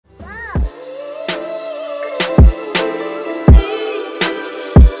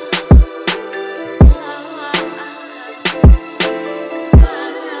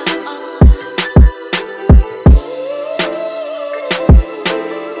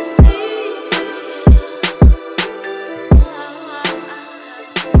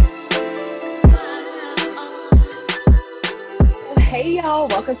Hey y'all,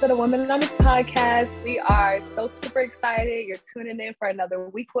 welcome to the Womenomics Podcast. We are so super excited. You're tuning in for another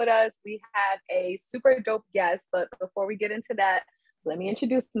week with us. We have a super dope guest, but before we get into that, let me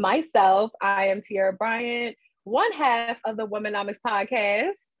introduce myself. I am Tiara Bryant, one half of the Womenomics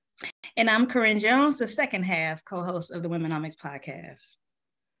Podcast. And I'm Corinne Jones, the second half co-host of the Womenomics Podcast.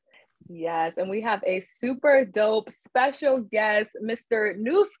 Yes, and we have a super dope special guest, Mr.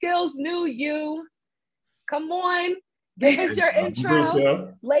 New Skills, New You. Come on. Give us your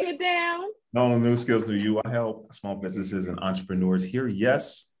intro, lay it down. No, New Skills, New You. I help small businesses and entrepreneurs hear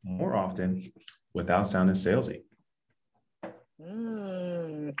yes more often without sounding salesy.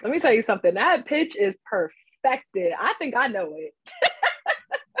 Let me tell you something. That pitch is perfected. I think I know it.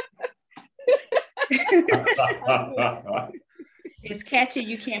 It's catchy.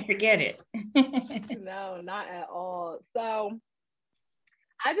 You can't forget it. No, not at all. So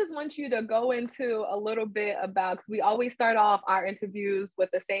I just want you to go into a little bit about, because we always start off our interviews with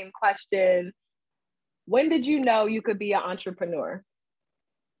the same question. When did you know you could be an entrepreneur?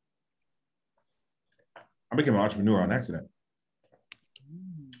 I became an entrepreneur on accident.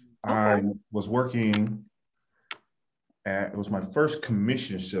 Okay. I was working it was my first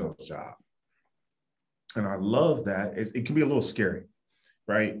commission sales job. And I love that. It can be a little scary,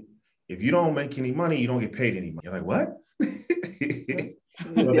 right? If you don't make any money, you don't get paid any money. You're like, what?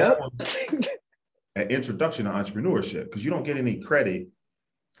 That was an introduction to entrepreneurship, because you don't get any credit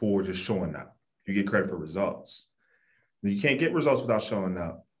for just showing up. You get credit for results. You can't get results without showing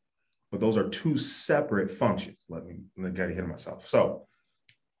up, but those are two separate functions. Let me get ahead of myself. So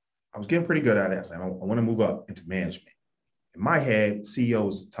I was getting pretty good at it. I was like, I want to move up into management. In my head, CEO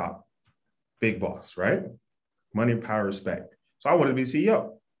is the top, big boss, right? Money, power, respect. So I wanted to be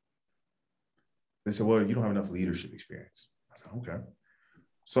CEO. They said, well, you don't have enough leadership experience. I said, okay.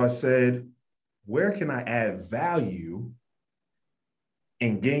 So I said, where can I add value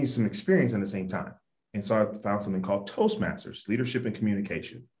and gain some experience at the same time? And so I found something called Toastmasters, Leadership and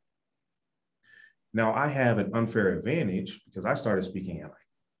Communication. Now I have an unfair advantage because I started speaking at like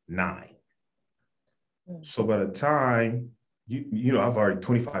 9. So by the time, you know, I've already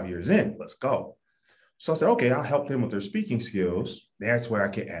 25 years in, let's go. So I said, okay, I'll help them with their speaking skills. That's where I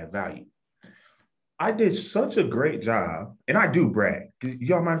can add value. I did such a great job, and I do brag.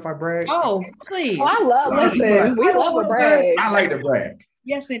 Y'all mind if I brag? Oh, please. We love a brag. I like to brag.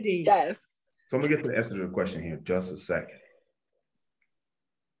 Yes, indeed. Yes. So I'm gonna get to the essence of the question here in just a second.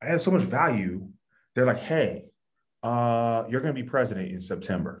 I had so much value. They're like, hey, you're gonna be president in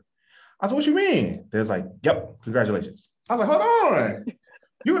September. I said, what you mean? They're like, yep, congratulations. I was like, hold on.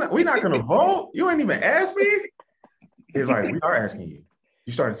 We're not gonna vote? You ain't even ask me? He's like, we are asking you.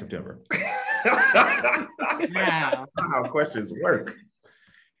 You start in September. Wow. That's how questions work.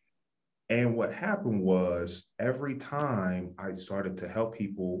 And what happened was, every time I started to help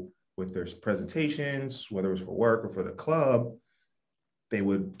people with their presentations, whether it was for work or for the club, they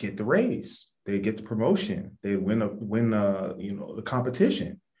would get the raise, they'd get the promotion, they'd win the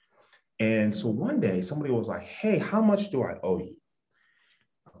competition. And so one day somebody was like, hey, how much do I owe you?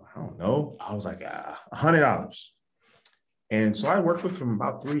 I don't know. I was like, $100. And so I worked with them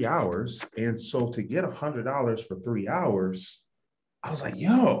about 3 hours. And so to get $100 for 3 hours, I was like,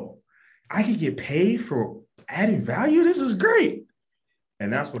 yo, I could get paid for adding value. This is great.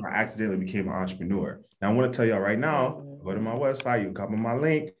 And that's when I accidentally became an entrepreneur. Now I want to tell y'all right now, go to my website, you copy my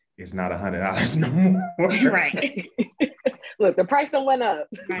link. It's not $100 no more. Right. Look, the price done went up.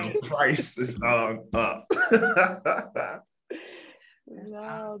 Right. The price is up.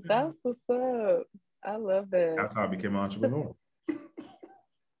 No, that's what's up. I love it. That's how I became an entrepreneur.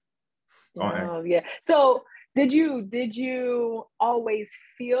 Yeah. So did you always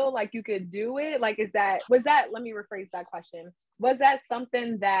feel like you could do it? Like, let me rephrase that question. Was that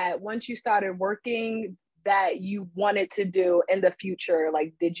something that once you started working that you wanted to do in the future?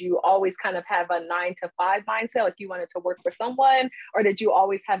 Like, did you always kind of have a 9 to 5 mindset? Like you wanted to work for someone, or did you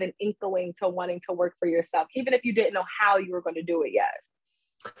always have an inkling to wanting to work for yourself, even if you didn't know how you were going to do it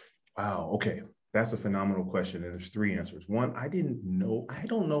yet? Wow. Okay. That's a phenomenal question. And there's 3 answers. One, I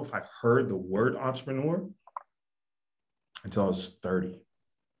don't know if I heard the word entrepreneur until I was 30.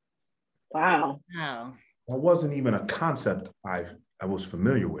 Wow. Wow. That wasn't even a concept I was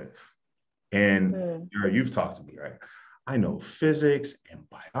familiar with. And you've talked to me, right? I know physics and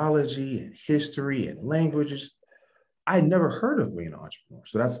biology and history and languages. I never heard of being an entrepreneur.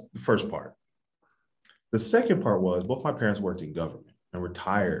 So that's the first part. The second part was both my parents worked in government and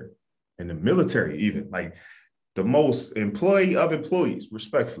retired in the military, even like the most employee of employees,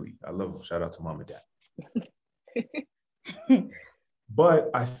 respectfully. I love them. Shout out to mom and dad. But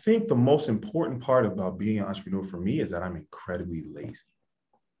I think the most important part about being an entrepreneur for me is that I'm incredibly lazy.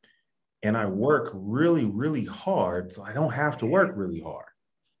 And I work really, really hard, so I don't have to work really hard.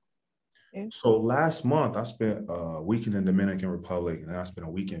 Okay. So last month, I spent a week in the Dominican Republic, and I spent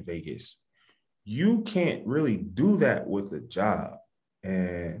a week in Vegas. You can't really do that with a job.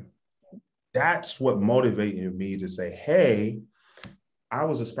 And that's what motivated me to say, hey, I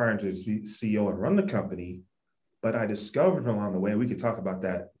was aspiring to be CEO and run the company, but I discovered along the way, we could talk about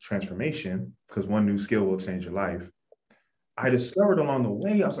that transformation, because one new skill will change your life. I discovered along the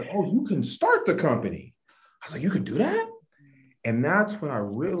way, I was like, oh, you can start the company. I was like, you can do that? And that's when I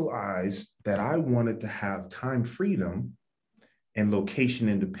realized that I wanted to have time freedom and location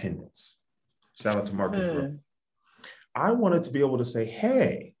independence. Shout out to Marcus. I wanted to be able to say,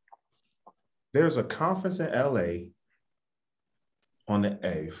 hey, there's a conference in LA on the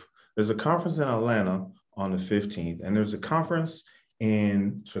 8th. There's a conference in Atlanta on the 15th. And there's a conference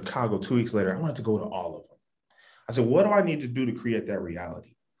in Chicago 2 weeks later. I wanted to go to all of them. I said, what do I need to do to create that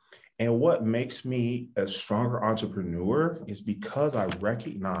reality? And what makes me a stronger entrepreneur is because I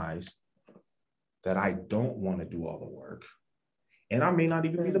recognize that I don't want to do all the work. And I may not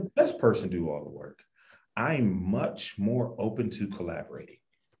even be the best person to do all the work. I'm much more open to collaborating.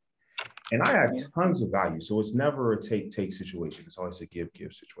 And I have tons of value. So it's never a take situation. It's always a give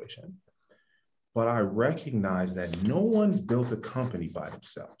situation. But I recognize that no one's built a company by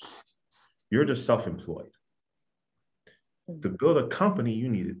themselves. You're just self-employed. To build a company, you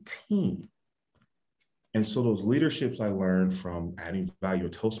need a team. And so those leaderships I learned from adding value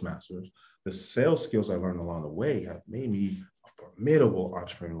at Toastmasters, the sales skills I learned along the way have made me a formidable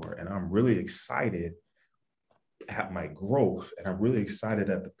entrepreneur. And I'm really excited at my growth. And I'm really excited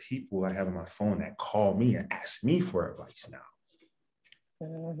at the people I have on my phone that call me and ask me for advice now.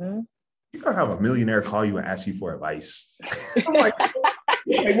 Mm-hmm. You gotta have a millionaire call you and ask you for advice. I'm like,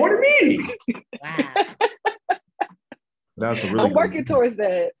 what do you mean? Wow. That's a really I'm working towards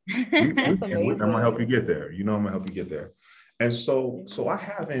that. That's amazing. I'm gonna help you get there. You know, I'm gonna help you get there. And so I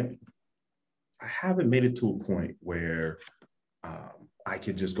haven't made it to a point where I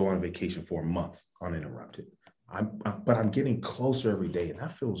could just go on vacation for a month uninterrupted. But I'm getting closer every day, and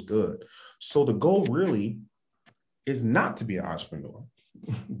that feels good. So the goal really is not to be an entrepreneur.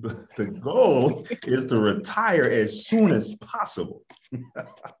 The goal is to retire as soon as possible.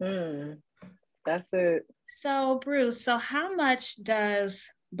 That's it. So, Bruce, how much does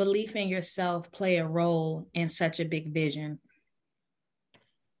belief in yourself play a role in such a big vision?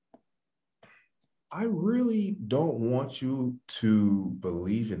 I really don't want you to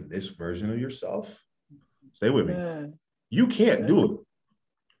believe in this version of yourself. Stay with me. You can't do it,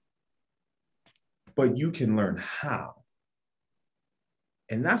 but you can learn how.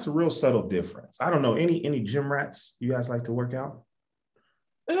 And that's a real subtle difference. I don't know, any gym rats you guys like to work out?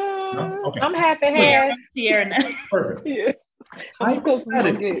 No? Okay. I'm half and half. Perfect. Yeah.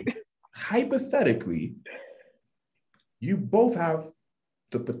 Hypothetically, you both have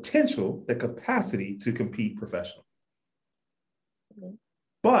the potential, the capacity to compete professionally.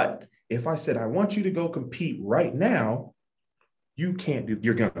 But if I said, I want you to go compete right now, you can't do,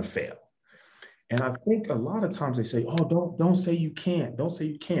 you're going to fail. And I think a lot of times they say, oh, don't say you can't. Don't say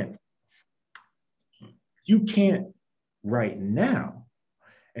you can't. You can't right now.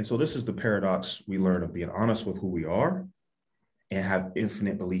 And so this is the paradox we learn of being honest with who we are and have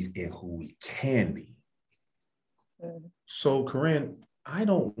infinite belief in who we can be. So, Corinne, I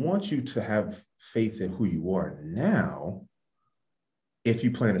don't want you to have faith in who you are now if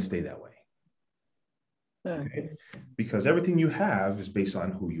you plan to stay that way. Okay? Because everything you have is based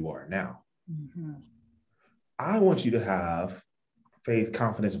on who you are now. Mm-hmm. I want you to have faith,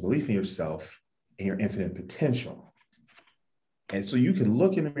 confidence, and belief in yourself and your infinite potential. And so you can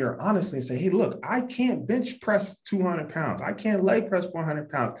look in the mirror honestly and say, hey, look, I can't bench press 200 pounds. I can't leg press 400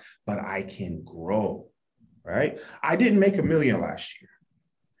 pounds, but I can grow, right? I didn't make $1 million last year,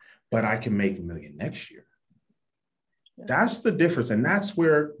 but I can make $1 million next year. That's the difference. And that's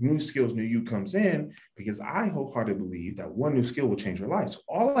where New Skills, New You comes in, because I wholeheartedly believe that one new skill will change your life. So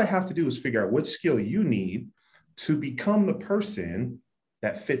all I have to do is figure out which skill you need to become the person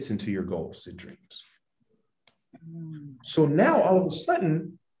that fits into your goals and dreams. So now all of a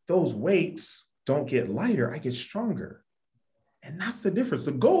sudden, those weights don't get lighter, I get stronger. And that's the difference.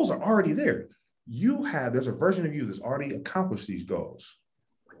 The goals are already there. There's a version of you that's already accomplished these goals.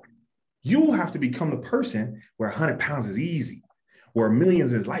 You have to become the person where 100 pounds is easy, where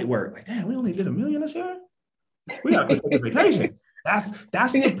millions is light work. Like, damn, we only did $1 million this year? We got to take a vacation. That's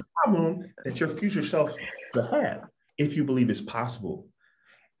the problem that your future self could have if you believe it's possible.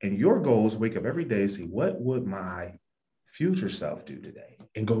 And your goals, wake up every day and say, what would my future self do today?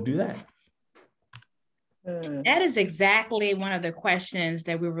 And go do that. That is exactly one of the questions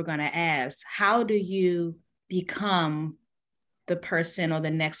that we were going to ask. How do you become the person or the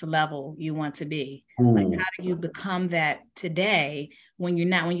next level you want to be? Like, how do you become that today when you're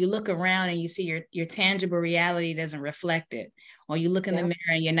not, when you look around and you see your tangible reality doesn't reflect it, or you look in the mirror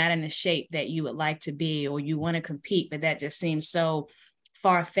and you're not in the shape that you would like to be, or you want to compete, but that just seems so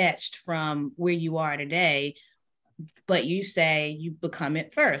far-fetched from where you are today. But you say you become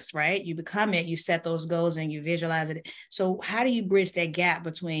it first, right? You become it, you set those goals and you visualize it. So how do you bridge that gap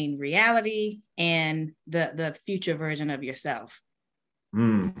between reality and the future version of yourself?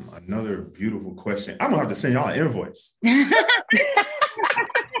 Another beautiful question. I'm gonna have to send y'all an invoice.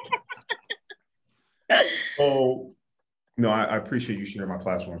 Oh, no, I appreciate you sharing my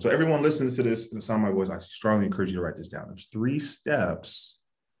platform. So everyone listens to this, the sound of my voice, I strongly encourage you to write this down. There's 3 steps.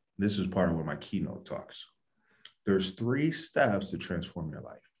 This is part of what my keynote talks. There's 3 steps to transform your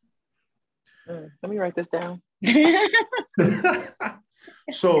life. Let me write this down.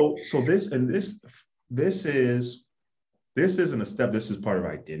 So this isn't a step. This is part of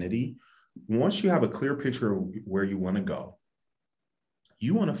identity. Once you have a clear picture of where you want to go,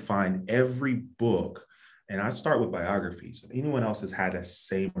 you want to find every book. And I start with biographies of anyone else has had a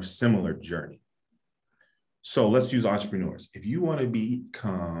same or similar journey. So let's use entrepreneurs. If you want to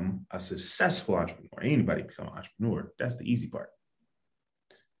become a successful entrepreneur, anybody become an entrepreneur, that's the easy part.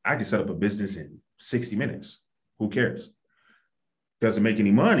 I can set up a business in 60 minutes. Who cares? Doesn't make any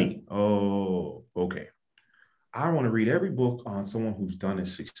money. Oh, okay. I want to read every book on someone who's done it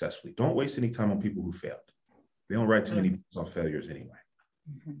successfully. Don't waste any time on people who failed. They don't write too many books on failures anyway.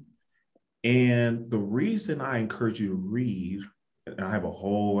 And the reason I encourage you to read, and I have a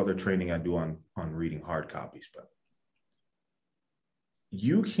whole other training I do on reading hard copies, but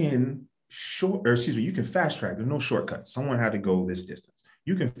you can you can fast track. There's no shortcuts. Someone had to go this distance.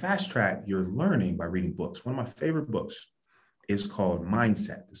 You can fast track your learning by reading books. One of my favorite books is called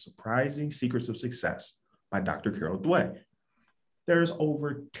Mindset: The Surprising Secrets of Success by Dr. Carol Dweck. There's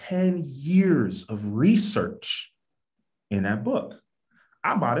over 10 years of research in that book.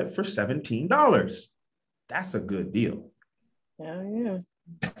 I bought it for $17. That's a good deal. Yeah.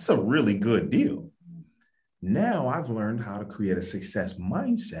 That's a really good deal. Now I've learned how to create a success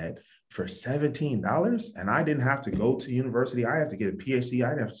mindset for $17, and I didn't have to go to university. I have to get a PhD. I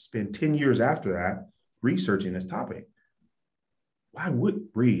didn't have to spend 10 years after that researching this topic. Why would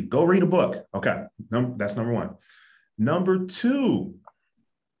read? Go read a book. Okay, that's number 1. Number 2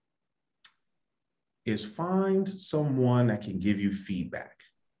 is find someone that can give you feedback.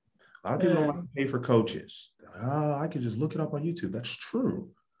 A lot of people don't want to pay for coaches. I could just look it up on YouTube. That's true.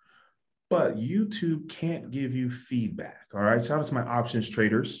 But YouTube can't give you feedback. All right. Shout out to my options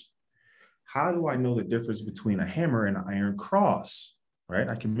traders. How do I know the difference between a hammer and an iron cross? Right.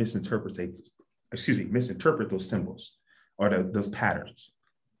 I can misinterpret those symbols or those patterns.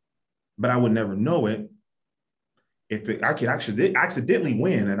 But I would never know it if I could actually accidentally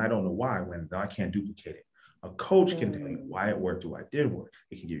win, and I don't know why I win. I can't duplicate it. A coach can tell you why it worked or why it didn't work.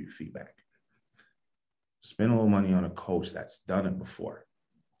 It can give you feedback. Spend a little money on a coach that's done it before.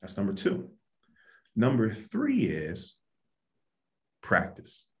 That's number 2. Number 3 is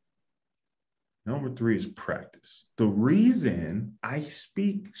practice. Number 3 is practice. The reason I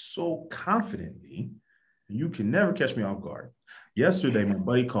speak so confidently, you can never catch me off guard. Yesterday, my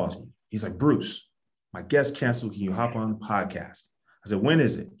buddy calls me. He's like, Bruce, my guest canceled. Can you hop on the podcast? I said, when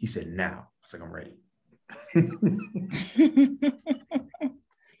is it? He said, now. I was like, I'm ready.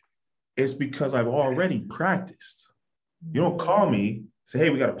 It's because I've already practiced. You don't call me, say, hey,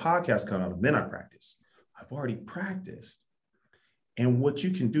 we got a podcast coming up, and then I practice. I've already practiced. And what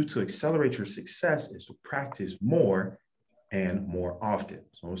you can do to accelerate your success is to practice more and more often.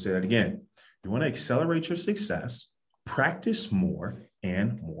 So I'll say that again. You want to accelerate your success, practice more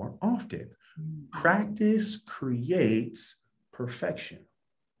and more often. Practice creates perfection.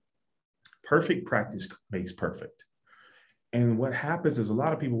 Perfect practice makes perfect. And what happens is a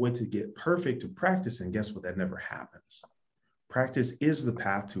lot of people wait to get perfect to practice, and guess what? That never happens. Practice is the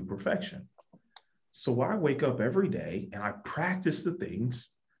path to perfection. So I wake up every day and I practice the things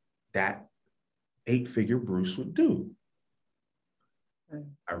that 8-figure Bruce would do.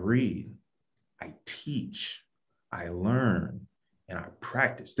 I read, I teach, I learn, and I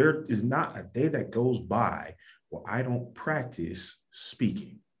practice. There is not a day that goes by where I don't practice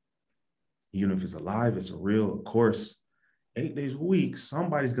speaking. Even if it's a live, it's a reel, of course, 8 days a week,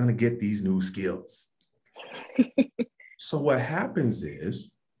 somebody's going to get these new skills. So what happens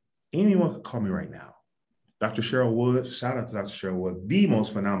is anyone can call me right now. Dr. Cheryl Wood, shout out to Dr. Cheryl Wood, the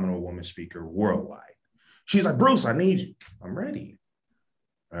most phenomenal woman speaker worldwide. She's like, Bruce, I need you. I'm ready.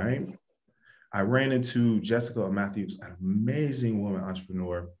 All right. I ran into Jessica Matthews, an amazing woman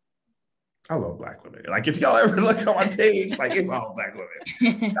entrepreneur. I love Black women. Like, if y'all ever look on my page, like, it's all Black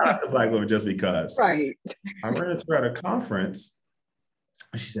women. Shout out to Black women just because. Right. I ran into her at a conference,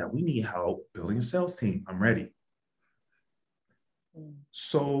 and she said, we need help building a sales team. I'm ready.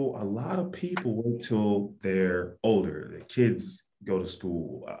 So a lot of people wait till they're older, their kids go to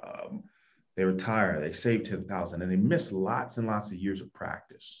school, they retire, they save 10,000, and they miss lots and lots of years of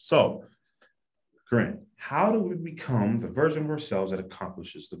practice. So, Corinne, how do we become the version of ourselves that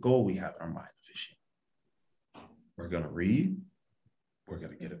accomplishes the goal we have in our mind and vision? We're going to read, we're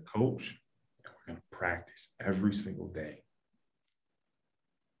going to get a coach, and we're going to practice every single day.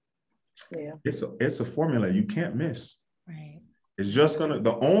 Yeah. It's a formula you can't miss. Right. It's just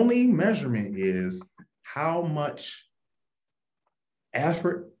the only measurement is how much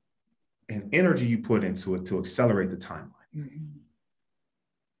effort and energy you put into it to accelerate the timeline. Mm-hmm.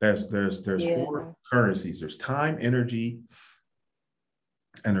 There's four currencies. There's time, energy,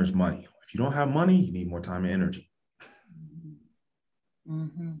 and there's money. If you don't have money, you need more time and energy.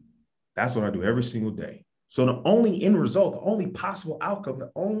 Mm-hmm. That's what I do every single day. So the only end result, the only possible outcome,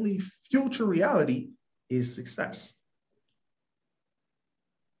 the only future reality is success.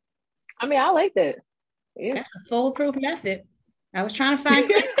 I mean, I like that. Yeah. That's a foolproof method. I was trying to find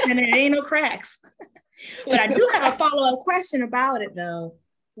cracks and there ain't no cracks. But I do have a follow-up question about it though.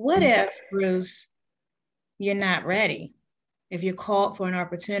 What if, Bruce, you're not ready? If you're called for an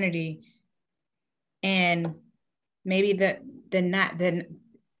opportunity and maybe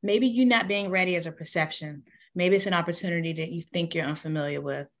maybe you not being ready is a perception. Maybe it's an opportunity that you think you're unfamiliar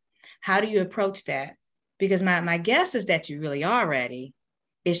with. How do you approach that? Because my guess is that you really are ready.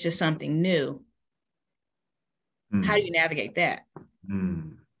 It's just something new. How do you navigate that?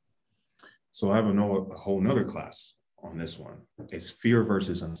 So I have a whole nother class on this one. It's fear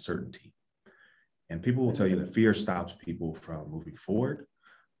versus uncertainty. And people will tell you that fear stops people from moving forward.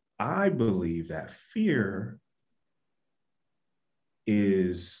 I believe that fear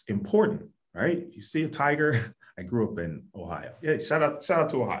is important, right? You see a tiger. I grew up in Ohio. Yeah, shout out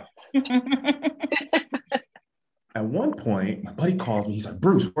to Ohio. At one point, my buddy calls me. He's like,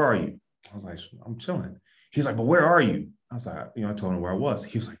 Bruce, where are you? I was like, I'm chilling. He's like, but where are you? I was like, I told him where I was.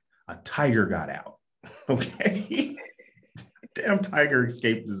 He was like, a tiger got out. Okay. Damn tiger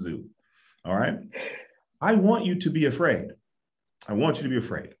escaped the zoo. All right. I want you to be afraid. I want you to be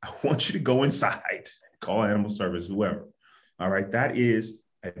afraid. I want you to go inside, call animal service, whoever. All right. That is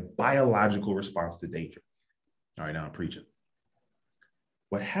a biological response to danger. All right. Now I'm preaching.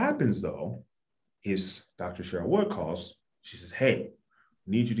 What happens though is Dr. Cheryl Wood calls. She says, hey, I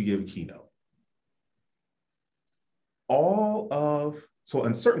need you to give a keynote. So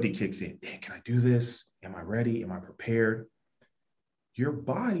uncertainty kicks in. Can I do this? Am I ready? Am I prepared? Your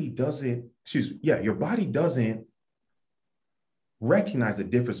body doesn't recognize the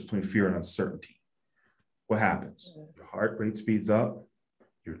difference between fear and uncertainty. What happens? Your heart rate speeds up,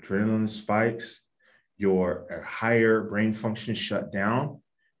 your adrenaline spikes, your higher brain function shut down.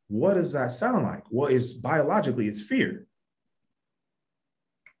 What does that sound like? Well, biologically, it's fear,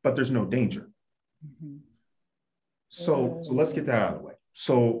 but there's no danger. Mm-hmm. So let's get that out of the way.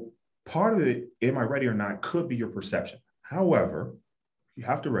 So part of it, am I ready or not, could be your perception. However, you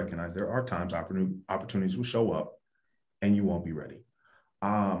have to recognize there are times opportunities will show up and you won't be ready.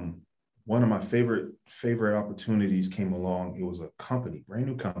 One of my favorite opportunities came along. It was a company, brand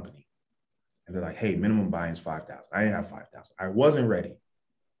new company. And they're like, hey, minimum buy-in is 5,000. I didn't have 5,000. I wasn't ready.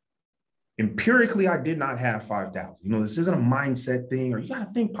 Empirically, I did not have 5,000. This isn't a mindset thing or you got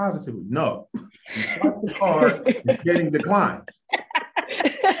to think positively. No, you swipe the card, it's getting declined.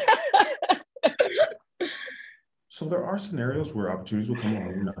 So there are scenarios where opportunities will come along,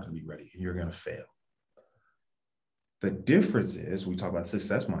 you're not going to be ready and you're going to fail. The difference is, we talk about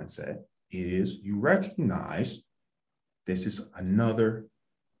success mindset, is you recognize this is another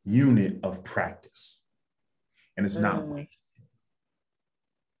unit of practice and it's not wasted.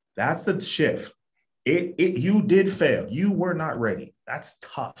 That's a shift. You did fail. You were not ready. That's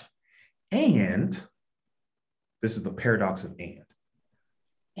tough. And this is the paradox of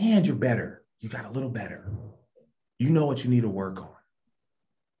and you're better. You got a little better. You know what you need to work on.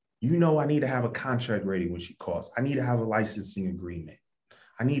 I need to have a contract ready when she calls. I need to have a licensing agreement.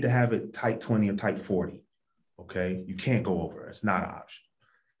 I need to have it type 20 or type 40. Okay. You can't go over. It's not an option.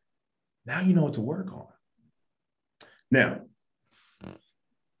 Now you know what to work on. Now,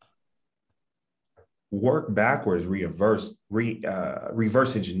 work backwards, reverse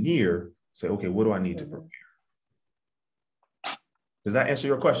engineer, say, okay, what do I need to prepare? Does that answer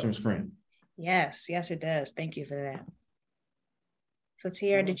your question, Ms. Green? Yes, it does. Thank you for that. So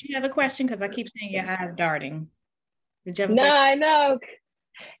Tiara, did you have a question? Because I keep seeing your eyes darting. Did you have a question? I know.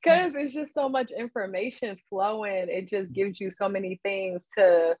 Because it's just so much information flowing. It just gives you so many things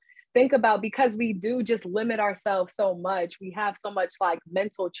to think about, because we do just limit ourselves so much. We have so much like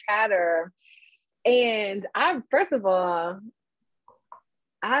mental chatter. And first of all,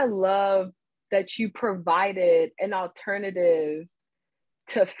 I love that you provided an alternative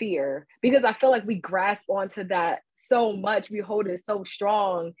to fear, because I feel like we grasp onto that so much. We hold it so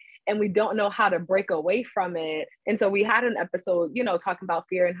strong and we don't know how to break away from it. And so we had an episode, talking about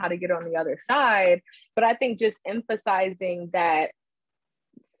fear and how to get on the other side. But I think just emphasizing that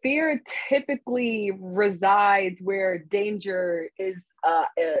fear typically resides where danger is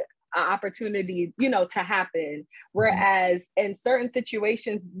an opportunity, to happen. Whereas in certain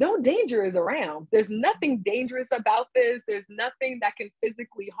situations, no danger is around. There's nothing dangerous about this. There's nothing that can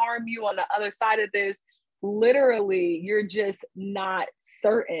physically harm you on the other side of this. Literally, you're just not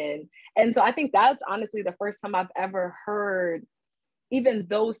certain. And so I think that's honestly the first time I've ever heard even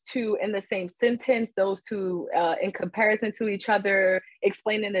those two in the same sentence, those two in comparison to each other,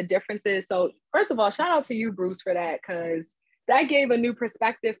 explaining the differences. So first of all, shout out to you, Bruce, for that, because that gave a new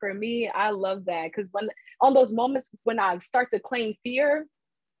perspective for me. I love that, because when on those moments when I start to claim fear,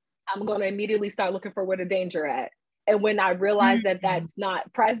 I'm going to immediately start looking for where the danger at. And when I realize that that's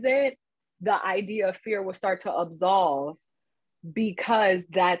not present, the idea of fear will start to absolve, because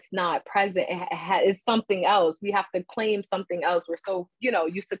that's not present. It's something else. We have to claim something else. We're so,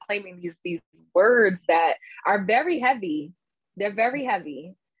 used to claiming these words that are very heavy. They're very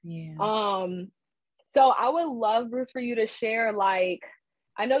heavy. Yeah. So I would love, Bruce, for you to share, like,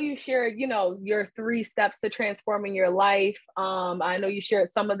 I know you shared, your 3 steps to transforming your life. I know you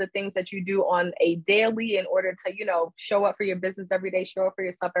shared some of the things that you do on a daily in order to, show up for your business every day, show up for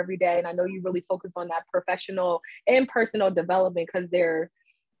yourself every day. And I know you really focus on that professional and personal development because they're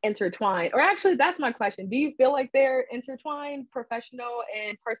intertwined. Or actually, that's my question. Do you feel like they're intertwined, professional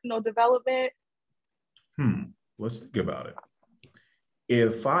and personal development? Let's think about it.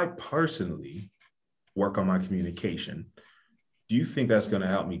 If I personally work on my communication, do you think that's going to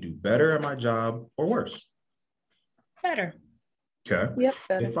help me do better at my job or worse? Better. Okay. Yep,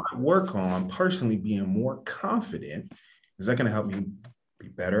 better. If I work on personally being more confident, is that going to help me be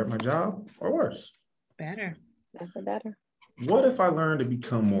better at my job or worse? Better. Definitely better. What if I learn to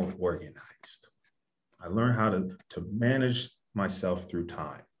become more organized? I learn how to manage myself through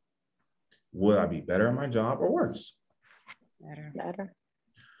time. Will I be better at my job or worse? Better.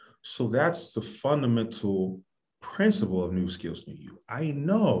 So that's the fundamental principle of New Skills, New You. I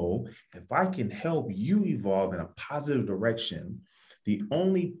know if I can help you evolve in a positive direction, the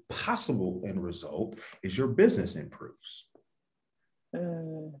only possible end result is your business improves.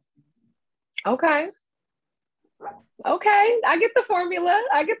 Okay. I get the formula.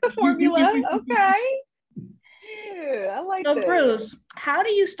 Okay. Yeah, I like that. So Bruce, how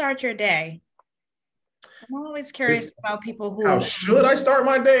do you start your day? I'm always curious about people who... How should I start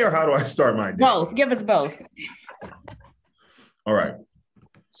my day, or how do I start my day? Both. Give us both. All right.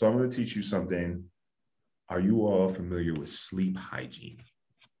 So I'm going to teach you something. Are you all familiar with sleep hygiene?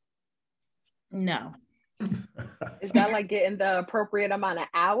 No. Is that like getting the appropriate amount of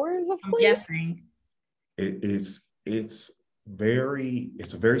hours of sleep? I'm guessing. It's a very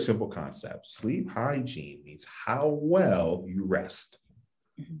simple concept. Sleep hygiene means how well you rest.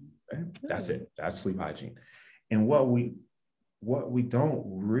 Okay? That's it. That's sleep hygiene. And what we don't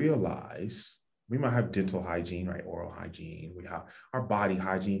realize, we might have dental hygiene, right? Oral hygiene. We have our body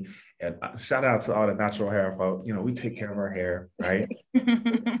hygiene. And shout out to all the natural hair folk. We take care of our hair, right? We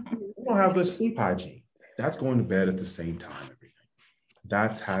don't have good sleep hygiene. That's going to bed at the same time every night.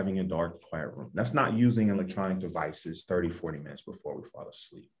 That's having a dark, quiet room. That's not using electronic devices 30, 40 minutes before we fall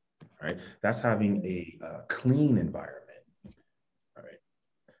asleep, right? That's having a clean environment, right?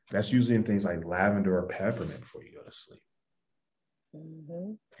 That's using things like lavender or peppermint before you go to sleep.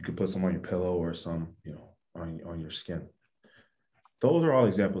 You could put some on your pillow or some, on your skin. Those are all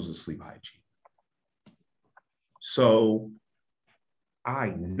examples of sleep hygiene. So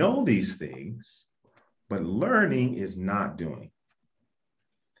I know these things, but learning is not doing.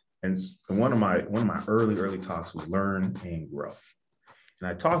 And one of my early talks was learn and grow. And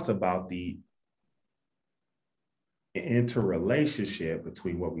I talked about the interrelationship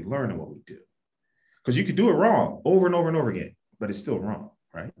between what we learn and what we do. Because you could do it wrong over and over and over again, but it's still wrong,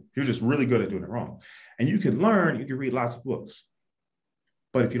 right? You're just really good at doing it wrong. And you can learn, you can read lots of books.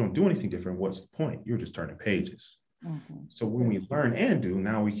 But if you don't do anything different, what's the point? You're just turning pages. So when we learn and do,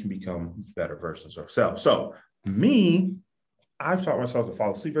 now we can become better versions of ourselves. So me, I've taught myself to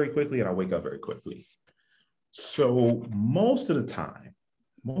fall asleep very quickly and I wake up very quickly. So most of the time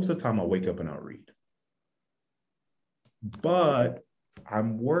I'll wake up and I'll read. But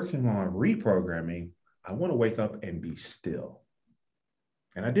I'm working on reprogramming. I want to wake up and be still.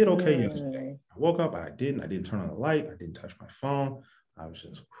 And I did okay yesterday. I woke up, I didn't turn on the light. I didn't touch my phone. I was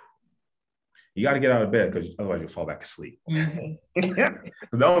just, you got to get out of bed because otherwise you'll fall back asleep.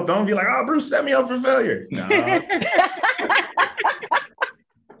 Mm-hmm. Don't be like, oh, Bruce set me up for failure. No.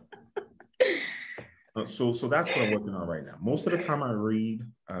 So that's what I'm working on right now. Most of the time I read,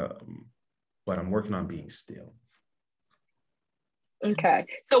 but I'm working on being still. Okay.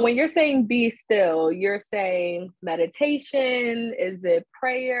 So when you're saying be still, you're saying meditation? Is it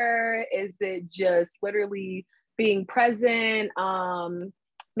prayer? Is it just literally being present?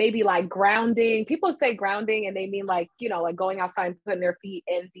 Maybe like grounding. People say grounding and they mean like, like going outside and putting their feet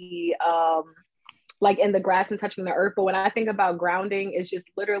in the like in the grass and touching the earth. But when I think about grounding, it's just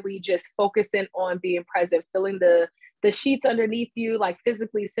literally just focusing on being present, feeling the sheets underneath you, like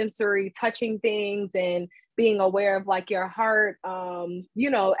physically sensory, touching things and being aware of like your heart,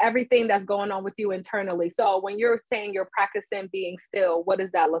 everything that's going on with you internally. So when you're saying you're practicing being still, what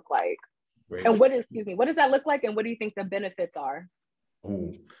does that look like? Great. And what does that look like? And what do you think the benefits are?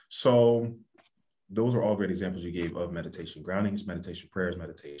 Oh, so those are all great examples you gave of meditation. Grounding is meditation, prayer is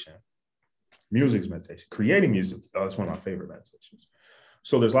meditation. Music is meditation. Creating music, that's one of my favorite meditations.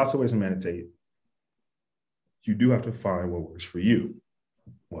 So there's lots of ways to meditate. You do have to find what works for you.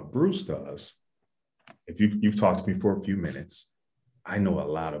 What Bruce does, if you've talked to me for a few minutes, I know a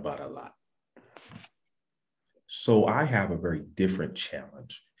lot about a lot. So I have a very different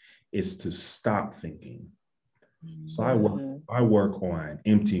challenge. It's to stop thinking. So I work on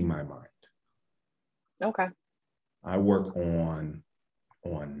emptying my mind. Okay. I work on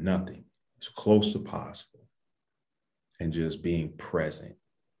nothing as close as possible and just being present.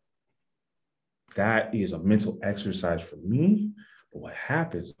 That is a mental exercise for me. But what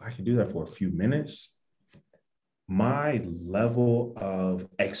happens, if I can do that for a few minutes, my level of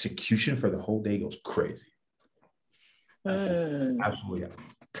execution for the whole day goes crazy. Absolutely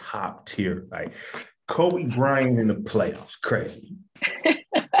top tier, like Kobe Bryant in the playoffs, crazy.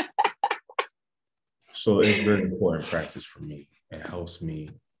 So it's very important practice for me. It helps me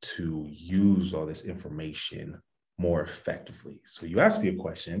to use all this information more effectively. So you asked me a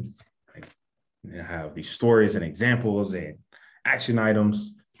question. I have these stories and examples and action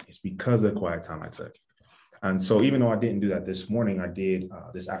items. It's because of the quiet time I took. And so even though I didn't do that this morning, I did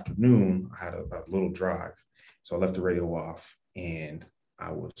this afternoon. I had a little drive. So I left the radio off and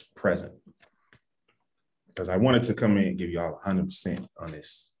I was present because I wanted to come in and give y'all 100% on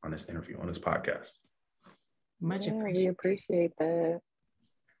this interview, on this podcast. Much appreciated. We appreciate that.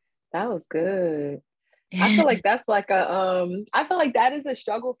 That was good. I feel like that's like I feel like that is a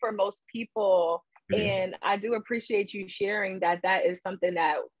struggle for most people. And I do appreciate you sharing that is something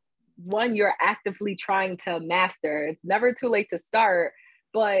that, one, you're actively trying to master. It's never too late to start,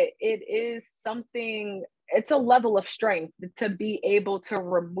 but it is something, it's a level of strength to be able to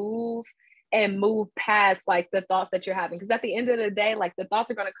remove and move past like the thoughts that you're having. Because at the end of the day, like the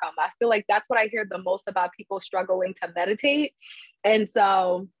thoughts are going to come. I feel like that's what I hear the most about people struggling to meditate. And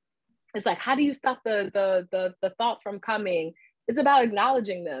so it's like, how do you stop the thoughts from coming? It's about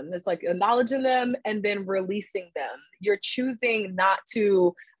acknowledging them. It's like acknowledging them and then releasing them. You're choosing not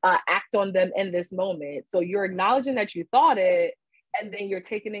to act on them in this moment. So you're acknowledging that you thought it, and then you're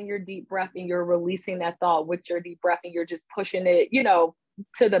taking in your deep breath and you're releasing that thought with your deep breath, and you're just pushing it,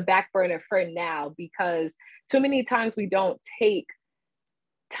 to the back burner for now, because too many times we don't take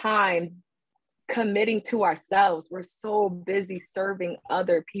time committing to ourselves. We're so busy serving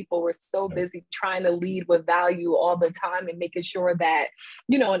other people. We're so busy trying to lead with value all the time and making sure that,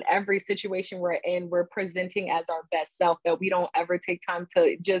 in every situation we're in, we're presenting as our best self, that we don't ever take time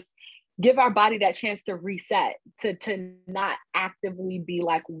to just give our body that chance to reset, to not actively be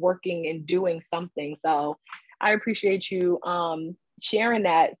like working and doing something. So I appreciate you sharing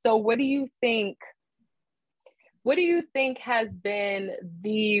that. So what do you think has been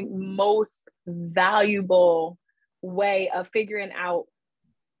the most valuable way of figuring out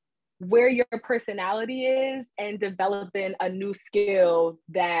where your personality is and developing a new skill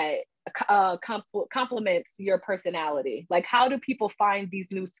that complements your personality? Like, how do people find these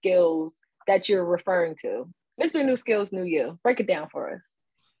new skills that you're referring to? Mr. New Skills, New You. Break it down for us.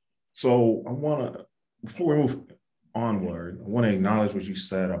 So before we move onward, I want to acknowledge what you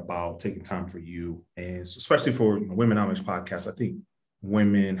said about taking time for you, and especially for Womenomics Podcast. I think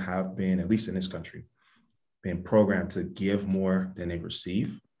women have been, at least in this country, been programmed to give more than they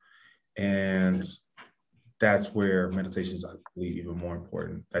receive. And that's where meditation is, I believe, even more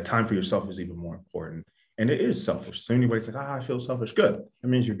important. That time for yourself is even more important. And it is selfish. So anybody's like, I feel selfish. Good. That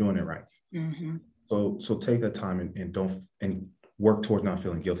means you're doing it right. Mm-hmm. So take that time and work towards not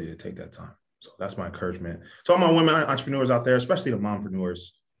feeling guilty to take that time. So that's my encouragement. To all my women entrepreneurs out there, especially the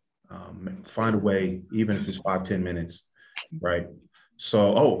mompreneurs, find a way, even if it's 5-10 minutes, right?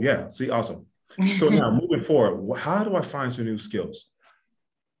 So, awesome. So now moving forward, how do I find some new skills?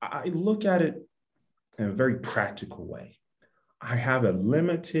 I look at it in a very practical way. I have a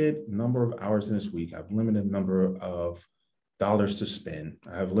limited number of hours in this week. I have a limited number of dollars to spend.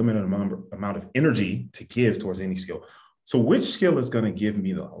 I have a limited amount of energy to give towards any skill. So which skill is going to give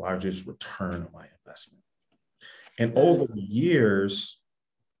me the largest return on my investment? And over the years,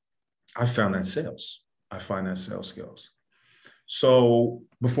 I found that sales. I find that sales skills. So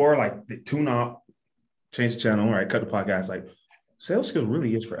before like tune out, change the channel, right? Cut the podcast, like sales skills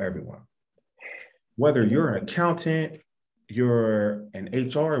really is for everyone. Whether you're an accountant, you're an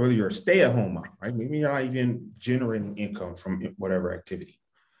HR, whether you're a stay-at-home mom, right? Maybe you're not even generating income from whatever activity.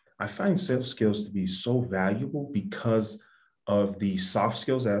 I find sales skills to be so valuable because of the soft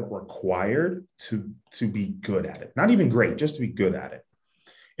skills that are required to be good at it. Not even great, just to be good at it.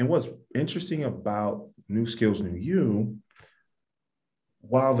 And what's interesting about New Skills, New You,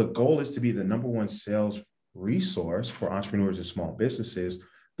 while the goal is to be the number one sales resource for entrepreneurs and small businesses,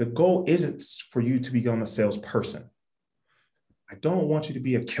 the goal isn't for you to become a salesperson. I don't want you to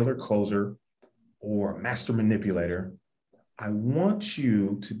be a killer closer or a master manipulator. I want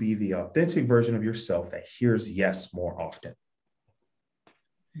you to be the authentic version of yourself that hears yes more often.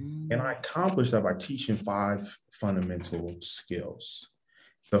 And I accomplish that by teaching 5 fundamental skills.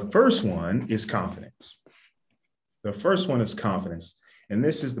 The first one is confidence. And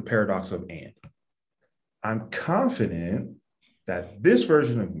this is the paradox of and. I'm confident that this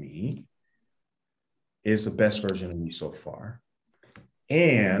version of me is the best version of me so far.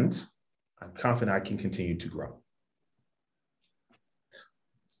 And I'm confident I can continue to grow.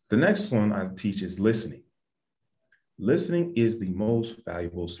 The next one I teach is listening. Listening is the most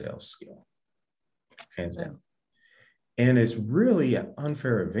valuable sales skill, hands down. And it's really an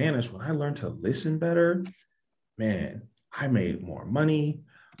unfair advantage. When I learned to listen better, man, I made more money.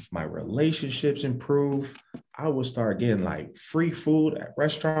 My relationships improved. I would start getting like free food at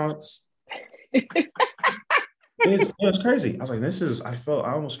restaurants. It's crazy. I was like,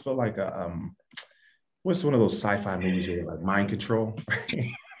 I almost felt like what's one of those sci-fi movies where like mind control?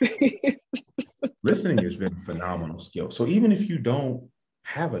 Listening has been a phenomenal skill. So even if you don't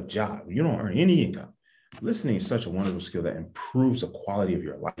have a job, you don't earn any income, listening is such a wonderful skill that improves the quality of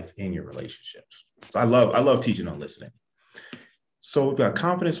your life and your relationships. So I love teaching on listening. So we've got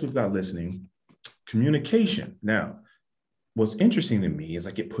confidence, we've got listening, communication. Now, what's interesting to me is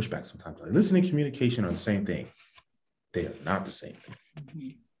I get pushback sometimes. Like listening and communication are the same thing. They are not the same thing. Mm-hmm.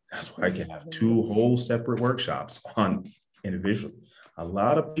 That's why I can have 2 whole separate workshops on individually. A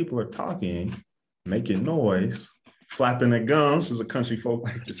lot of people are talking, making noise, flapping their gums, as a country folk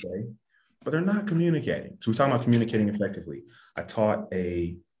like to say, but they're not communicating. So we're talking about communicating effectively. I taught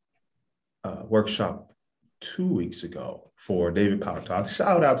a workshop 2 weeks ago for David Power Talk.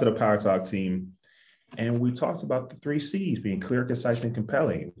 Shout out to the Power Talk team. And we talked about the 3 C's, being clear, concise, and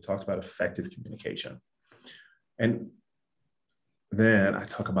compelling. We talked about effective communication. And then I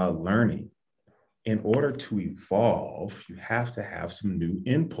talk about learning. In order to evolve, you have to have some new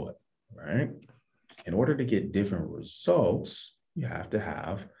input, right? In order to get different results, you have to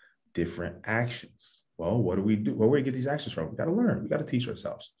have different actions. Well, what do we do? Where do we get these actions from? We got to learn. We got to teach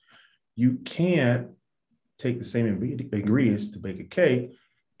ourselves. You can't take the same ingredients to bake a cake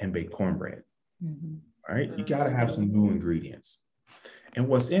and bake cornbread, right? You got to have some new ingredients. And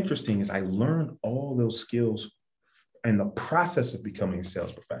what's interesting is I learned all those skills in the process of becoming a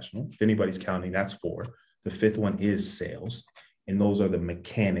sales professional. If anybody's counting, that's 4. The 5th one is sales. And those are the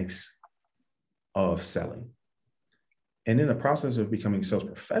mechanics of selling. And in the process of becoming a sales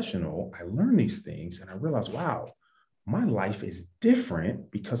professional, I learned these things and I realized, wow, my life is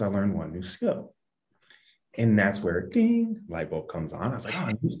different because I learned one new skill. And that's where ding, light bulb comes on. I was like, oh,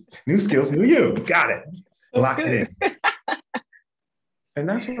 new skills, new you. Got it. Lock it in. And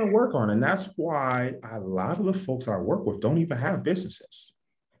that's what I work on. And that's why a lot of the folks I work with don't even have businesses.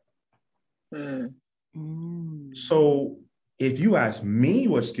 So if you ask me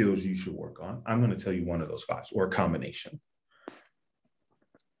what skills you should work on, I'm going to tell you one of those 5 or a combination.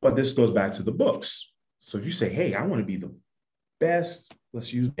 But this goes back to the books. So if you say, hey, I want to be the best,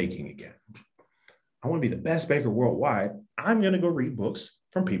 let's use baking again. I want to be the best baker worldwide. I'm going to go read books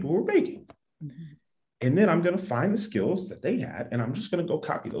from people who are baking. And then I'm going to find the skills that they had, and I'm just going to go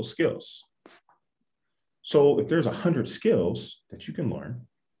copy those skills. So if there's 100 skills that you can learn,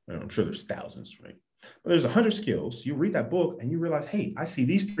 and I'm sure there's thousands, right? But there's 100 skills. You read that book and you realize, hey, I see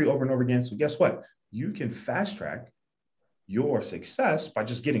these 3 over and over again. So guess what? You can fast track your success by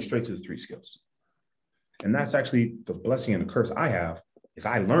just getting straight to the 3 skills. And that's actually the blessing and the curse I have is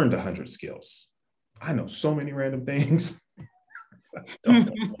I learned 100 skills. I know so many random things.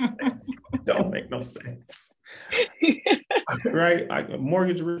 don't make no sense. Right? I'm a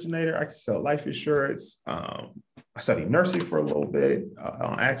mortgage originator. I can sell life insurance. I studied nursing for a little bit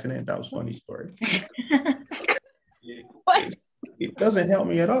on accident. That was a funny story. What? It doesn't help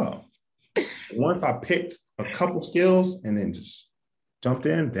me at all. Once I picked a couple skills and then just jumped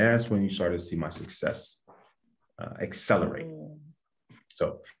in, that's when you started to see my success accelerate.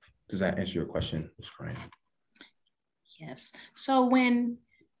 So does that answer your question, Ms. Corinne? Yes. So when,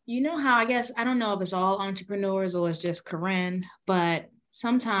 you know how, I guess, I don't know if it's all entrepreneurs or it's just Corinne, but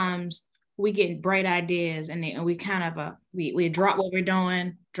sometimes we get bright ideas and we kind of, we drop what we're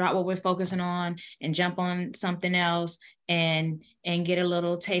doing, drop what we're focusing on and jump on something else and get a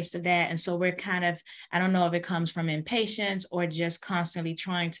little taste of that. And so we're kind of, I don't know if it comes from impatience or just constantly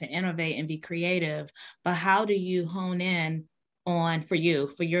trying to innovate and be creative, but how do you hone in on for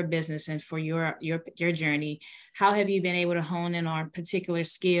your business and for your journey? How have you been able to hone in on particular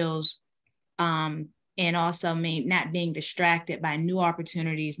skills and also not being distracted by new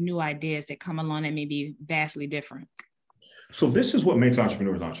opportunities, new ideas that come along that may be vastly different? So this is what makes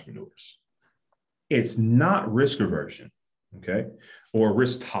entrepreneurs. It's not risk aversion, okay, or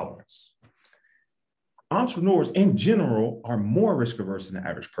risk tolerance. Entrepreneurs in general are more risk averse than the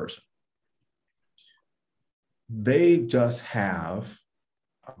average person. They just have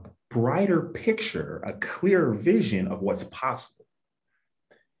a brighter picture, a clearer vision of what's possible.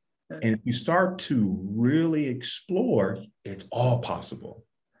 And if you start to really explore, it's all possible.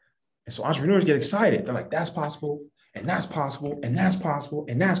 And so entrepreneurs get excited. They're like, that's possible, and that's possible, and that's possible,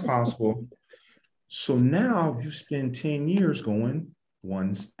 and that's possible. So now you spend 10 years going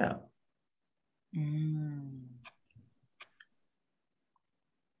one step.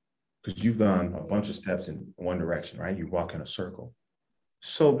 Because you've gone a bunch of steps in one direction, right? You walk in a circle.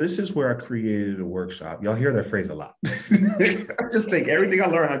 So this is where I created a workshop. Y'all hear that phrase a lot. I just take everything I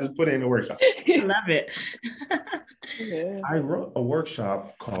learned, I just put it in the workshop. I love it. Yeah. I wrote a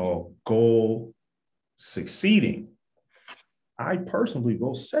workshop called Goal Succeeding. I personally,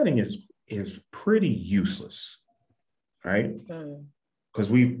 goal setting is pretty useless, right?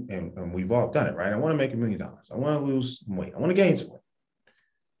 Because we've all done it, right? I want to make $1 million. I want to lose some weight. I want to gain some weight.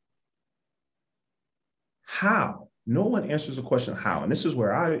 How? No one answers the question how. And this is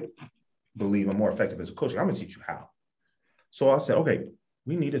where I believe I'm more effective as a coach. I'm going to teach you how. So I said, okay,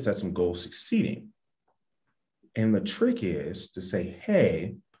 we need to set some goals succeeding. And the trick is to say,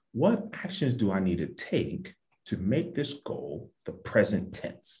 hey, what actions do I need to take to make this goal the present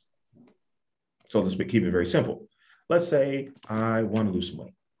tense? So let's keep it very simple. Let's say I want to lose some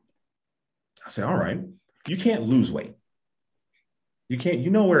weight. I say, all right, you can't lose weight. You can't, you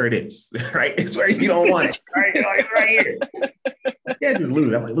know where it is, right? It's where you don't want it, right? It's right here. You can't just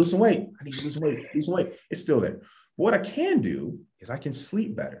lose. I'm like, lose some weight. I need to lose some weight. It's still there. What I can do is I can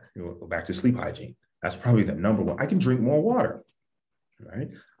sleep better. Go back to sleep hygiene. That's probably the number one. I can drink more water, right?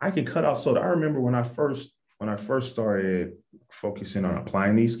 I can cut out soda. I remember when I first started focusing on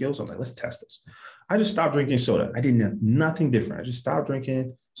applying these skills, I was like, let's test this. I just stopped drinking soda. I did nothing different. I just stopped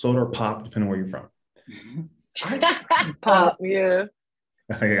drinking soda or pop, depending on where you're from. Pop, yeah.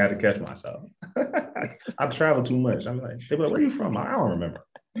 I got to catch myself. I travel too much. I'm like, they be like, where are you from? I don't remember.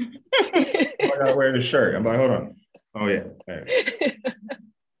 I got to wear the shirt. I'm like, hold on. Oh, yeah. Right.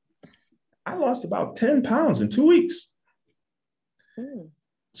 I lost about 10 pounds in 2 weeks.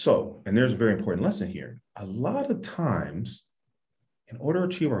 So, and there's a very important lesson here. A lot of times, in order to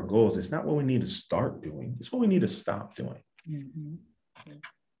achieve our goals, it's not what we need to start doing. It's what we need to stop doing.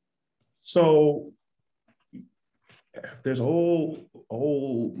 So, there's an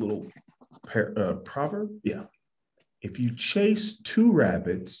old little proverb. Yeah. If you chase 2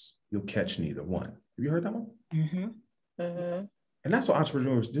 rabbits, you'll catch neither one. Have you heard that one? And that's what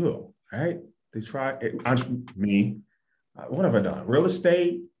entrepreneurs do, right? They try, me, what have I done? Real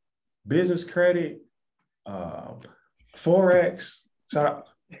estate, business credit, Forex. So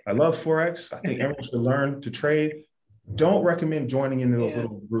I love Forex. I think everyone should learn to trade. Don't recommend joining into those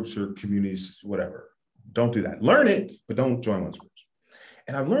little groups or communities, whatever. Don't do that. Learn it, but don't join those groups.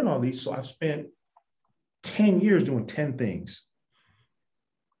 And I've learned all these. So I've spent 10 years doing 10 things.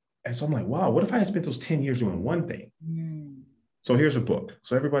 And so I'm like, wow, what if I had spent those 10 years doing one thing? So here's a book.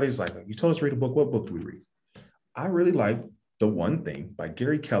 So everybody's like, you told us to read a book. What book do we read? I really like The One Thing by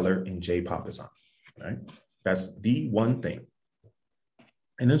Gary Keller and Jay Papasan. right? That's the one thing.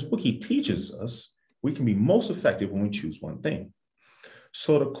 And this book, he teaches us we can be most effective when we choose one thing.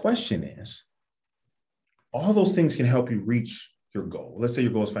 So the question is, all those things can help you reach your goal. Let's say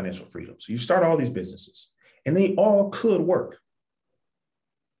your goal is financial freedom. So you start all these businesses and they all could work.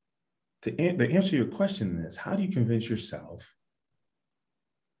 The answer to your question is, how do you convince yourself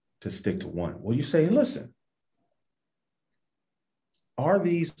to stick to one? Well, you say, listen, are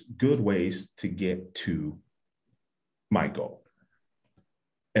these good ways to get to my goal?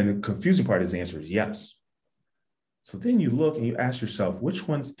 And the confusing part is the answer is yes. So then you look and you ask yourself, which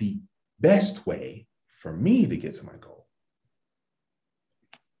one's the best way for me to get to my goal?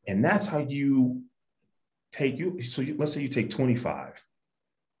 And that's how you let's say you take 25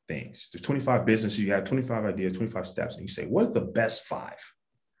 things. There's 25 businesses, you have 25 ideas, 25 steps, and you say, what's the best 5?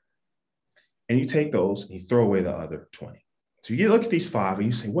 And you take those and you throw away the other 20. So you look at these 5 and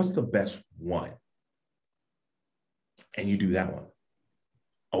you say, what's the best one? And you do that one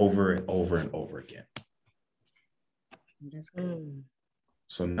over and over and over again. That's good.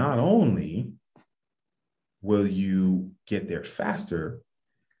 So not only will you get there faster,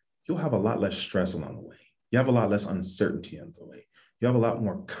 you'll have a lot less stress along the way. You have a lot less uncertainty on the way. You have a lot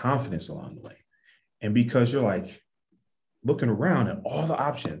more confidence along the way. And because you're like looking around at all the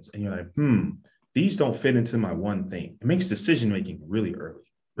options and you're like, these don't fit into my one thing. It makes decision-making really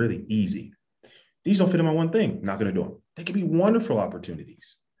early, really easy. These don't fit in my one thing. I'm not going to do them. They can be wonderful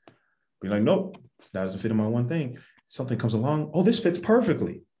opportunities. Be like, nope, this doesn't fit in my one thing. Something comes along. Oh, this fits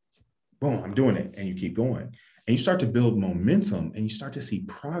perfectly. Boom, I'm doing it. And you keep going. And you start to build momentum and you start to see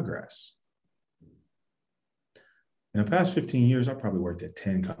progress. In the past 15 years, I probably worked at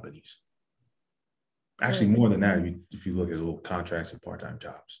 10 companies. Actually, more than that, if you look at little contracts and part-time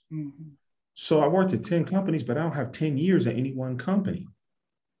jobs. Mm-hmm. So I worked at 10 companies, but I don't have 10 years at any one company.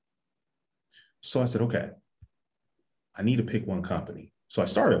 So I said, okay, I need to pick one company. So I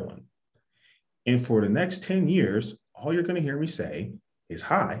started one. And for the next 10 years, all you're going to hear me say is,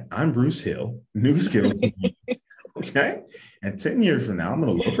 hi, I'm Bruce Hill, new skills. Okay. And 10 years from now, I'm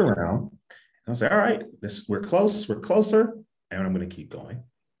going to look around and I'll say, all right, we're closer, and I'm going to keep going.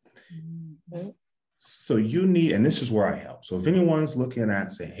 Mm-hmm. So you need, and this is where I help. So if anyone's looking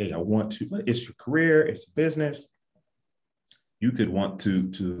at say, hey, I want to, it's your career, it's a business, you could want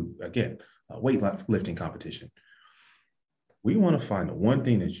to again, a weightlifting competition. We want to find the one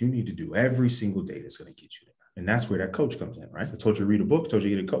thing that you need to do every single day that's going to get you there. And that's where that coach comes in, right? I told you to read a book, told you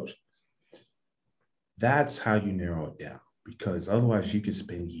to get a coach. That's how you narrow it down, because otherwise you could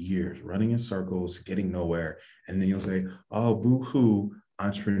spend years running in circles, getting nowhere. And then you'll say, oh, boo-hoo,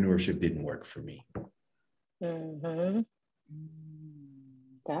 entrepreneurship didn't work for me. Mm-hmm.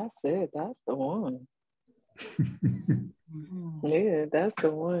 That's it. That's the one. Yeah, that's the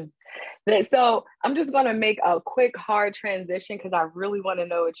one. So I'm just going to make a quick, hard transition because I really want to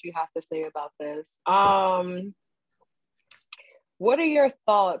know what you have to say about this. What are your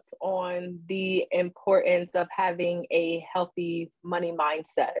thoughts on the importance of having a healthy money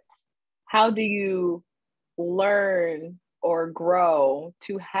mindset? How do you learn or grow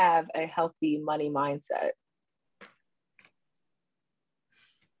to have a healthy money mindset?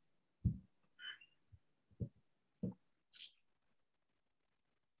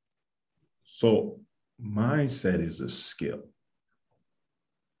 So mindset is a skill.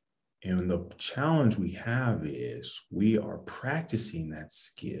 And the challenge we have is we are practicing that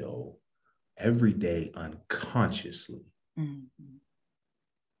skill every day unconsciously. Mm-hmm.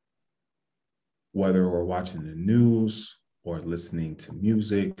 Whether we're watching the news or listening to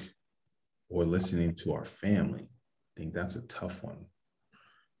music or listening to our family, I think that's a tough one,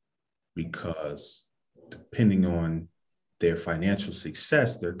 because depending on their financial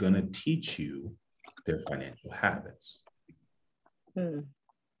success, they're going to teach you their financial habits.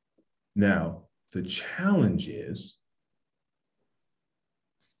 Now, the challenge is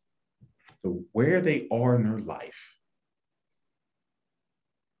where they are in their life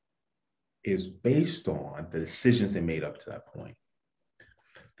is based on the decisions they made up to that point.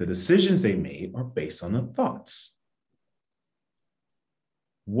 The decisions they made are based on the thoughts.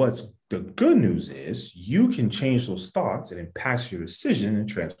 What's the good news is you can change those thoughts and impact your decision and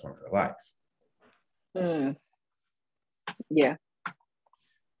transform your life. Yeah.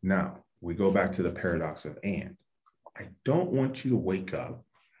 Now, we go back to the paradox of and. I don't want you to wake up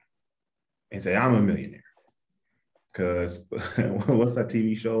and say, I'm a millionaire. Because what's that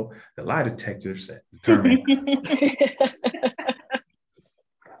TV show? The lie detector said, determined.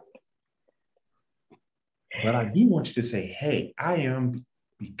 But I do want you to say, hey, I am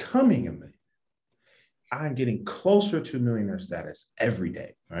becoming a millionaire. I'm getting closer to millionaire status every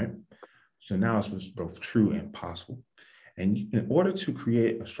day, right? So now it's both true and possible. And in order to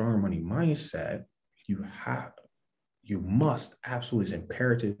create a stronger money mindset, you must absolutely, it's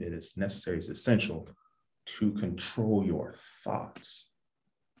imperative, it is necessary, it's essential to control your thoughts.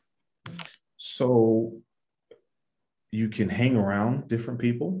 So you can hang around different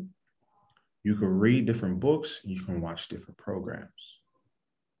people, you can read different books, you can watch different programs.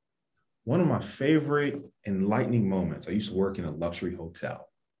 One of my favorite enlightening moments, I used to work in a luxury hotel.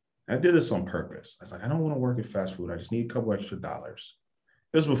 I did this on purpose. I was like, I don't want to work at fast food. I just need a couple extra dollars.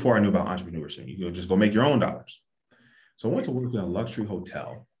 This was before I knew about entrepreneurship. You could just go make your own dollars. So I went to work in a luxury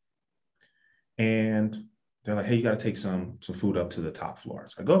hotel, and they're like, hey, you got to take some food up to the top floor.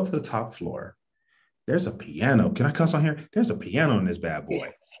 So I go up to the top floor. There's a piano. Can I cuss on here? There's a piano in this bad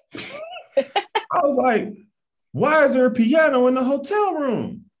boy. I was like, why is there a piano in the hotel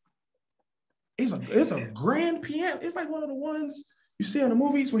room? It's a grand piano. It's like one of the ones you see in the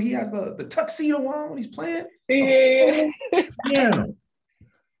movies where he has the tuxedo on when he's playing. Yeah. Piano.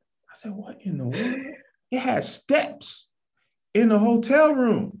 I said, what in the world? It had steps in the hotel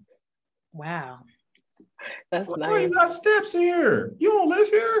room. Wow. That's Why nice. you got steps here? You don't live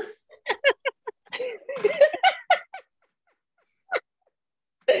here?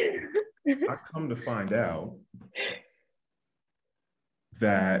 I come to find out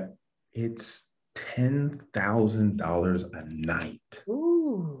that it's $10,000 a night.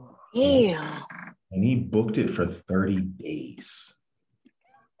 Ooh. Damn. And he booked it for 30 days.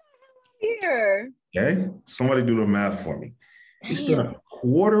 Here. Okay? Somebody do the math for me. He spent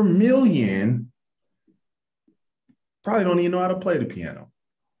 $250,000. Probably don't even know how to play the piano.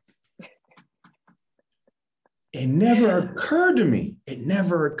 It never occurred to me. It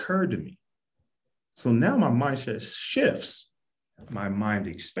never occurred to me. So now my mindset shifts. My mind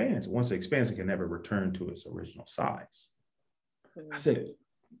expands. Once it expands, it can never return to its original size. I said,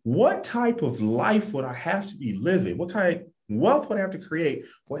 what type of life would I have to be living? What kind of wealth would I have to create?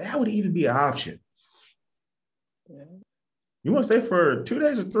 Well, that would even be an option. Yeah. You want to stay for 2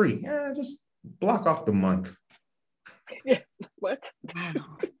 days or 3? Yeah, just block off the month. Yeah. What?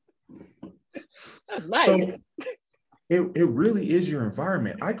 Wow. Nice. So it really is your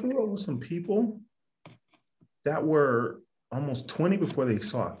environment. I grew up with some people that were almost 20 before they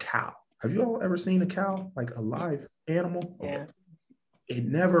saw a cow. Have you all ever seen a cow, like a live animal? Yeah. It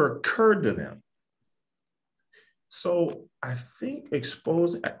never occurred to them. So I think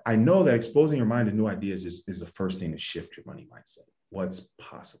I know that exposing your mind to new ideas is the first thing to shift your money mindset. What's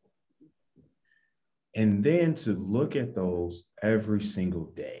possible? And then to look at those every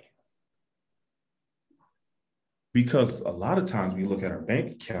single day. Because a lot of times we look at our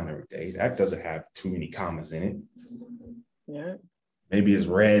bank account every day, that doesn't have too many commas in it. Yeah. Maybe it's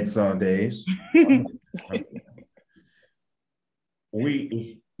red some days.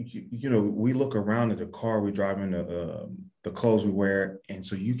 We look around at the car we drive in, the clothes we wear, and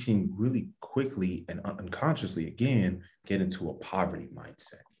so you can really quickly and unconsciously again get into a poverty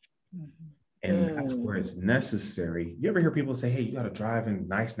mindset. And that's where it's necessary. You ever hear people say, hey, you got to drive in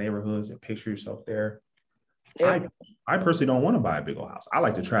nice neighborhoods and picture yourself there? Yeah. I personally don't want to buy a big old house. I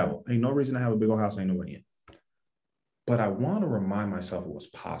like to travel. Ain't no reason to have a big old house, ain't nobody in. But I want to remind myself of what's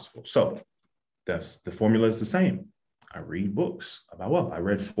possible. So the formula is the same. I read books about wealth. I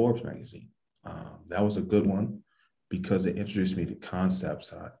read Forbes magazine. That was a good one because it introduced me to concepts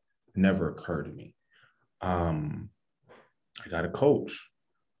that never occurred to me. I got a coach,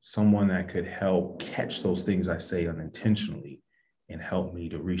 someone that could help catch those things I say unintentionally and help me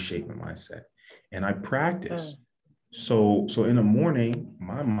to reshape my mindset. And I practice. So in the morning,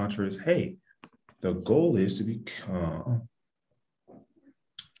 my mantra is, hey, the goal is to become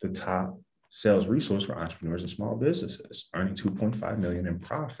the top sales resource for entrepreneurs and small businesses, earning 2.5 million in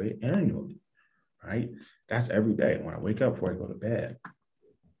profit annually, right? That's every day when I wake up before I go to bed.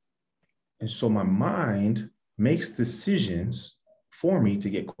 And so my mind makes decisions for me to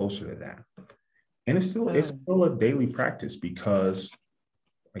get closer to that. And it's still a daily practice because,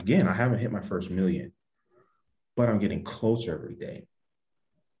 again, I haven't hit my first million, but I'm getting closer every day.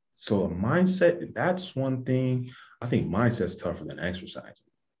 So a mindset, that's one thing. I think mindset's tougher than exercising.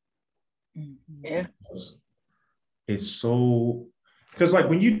 Yeah. It's so, because like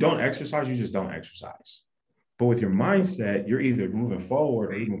when you don't exercise, you just don't exercise. But with your mindset, you're either moving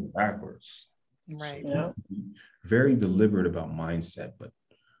forward or you're moving backwards. Right. So Yeah. very deliberate about mindset, but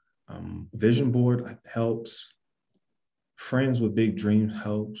vision board helps. Friends with big dreams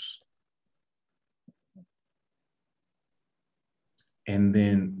helps. And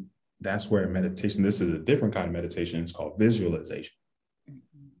then that's where meditation, this is a different kind of meditation. It's called visualization,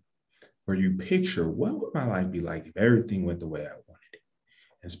 where you picture what would my life be like if everything went the way I wanted it.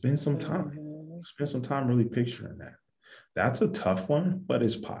 and spend some time. Spend some time really picturing that. That's a tough one, but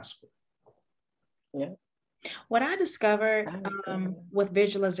it's possible. Yeah. What I discovered with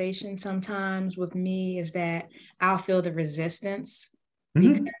visualization sometimes with me is that I'll feel the resistance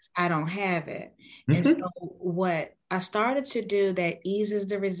because I don't have it. And so what I started to do that eases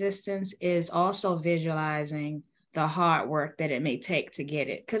the resistance is also visualizing the hard work that it may take to get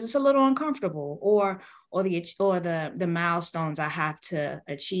it, because it's a little uncomfortable, or the milestones I have to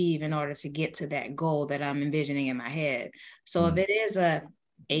achieve in order to get to that goal that I'm envisioning in my head. So if it is a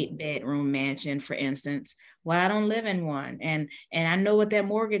 8-bedroom mansion, for instance, well, I don't live in one, and I know what that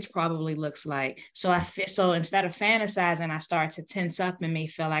mortgage probably looks like. So so instead of fantasizing, I start to tense up and may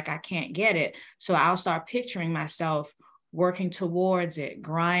feel like I can't get it. So I'll start picturing myself working towards it,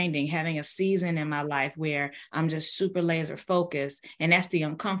 grinding, having a season in my life where I'm just super laser focused, and that's the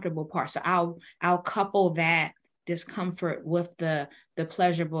uncomfortable part. So I'll couple that discomfort with the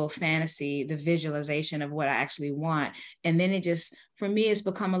pleasurable fantasy, the visualization of what I actually want. And then it just, for me, it's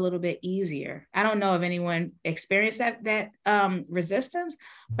become a little bit easier. I don't know if anyone experienced that resistance,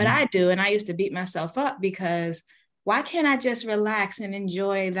 but I do. And I used to beat myself up because why can't I just relax and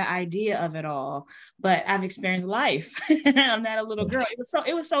enjoy the idea of it all? But I've experienced life. I'm not a little girl.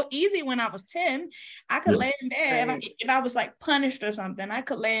 It was so easy when I was 10. I could lay in bed. If I was like punished or something, I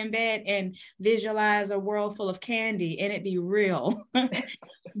could lay in bed and visualize a world full of candy and it'd be real.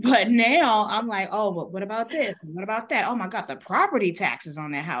 But now I'm like, oh, but what about this? What about that? Oh my God, the property taxes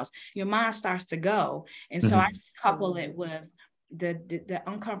on that house. Your mind starts to go. And so I just couple it with the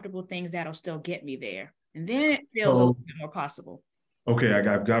uncomfortable things that'll still get me there. And then it feels a little bit more possible. Okay,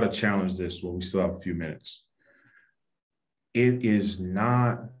 I've got to challenge this while we still have a few minutes. It is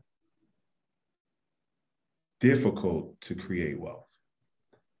not difficult to create wealth.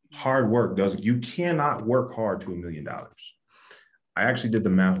 Hard work you cannot work hard to $1 million. I actually did the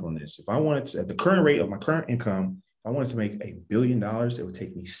math on this. If I wanted to, at the current rate of my current income, if I wanted to make $1 billion, it would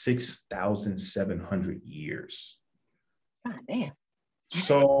take me 6,700 years. God damn.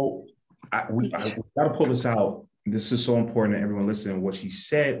 So we got to pull this out. This is so important that everyone listening. What she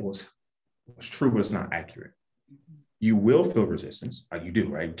said was true, but it's not accurate. You will feel resistance. You do,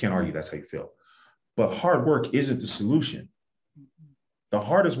 right? You can't argue that's how you feel. But hard work isn't the solution. The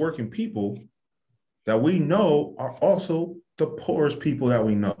hardest working people that we know are also the poorest people that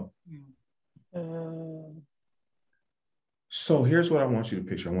we know. So here's what I want you to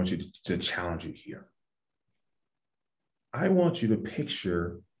picture. I want you to challenge you here. I want you to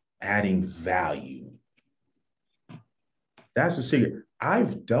picture adding value. That's the secret.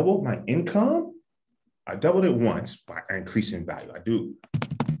 I've doubled my income. I doubled it once by increasing value. I do.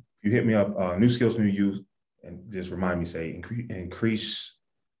 If you hit me up, New Skills, New You, and just remind me, say, increase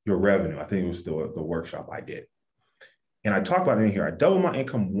your revenue. I think it was the workshop I did. And I talk about it in here. I doubled my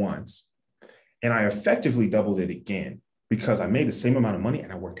income once, and I effectively doubled it again because I made the same amount of money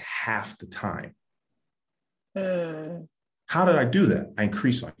and I worked half the time. How did I do that? I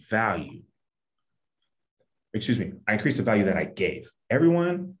increased my value. I increased the value that I gave.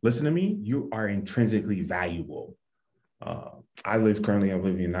 Everyone, listen to me. You are intrinsically valuable. I live in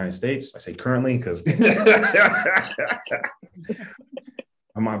the United States. I say currently because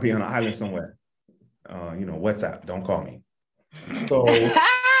I might be on an island somewhere. WhatsApp, don't call me. So here,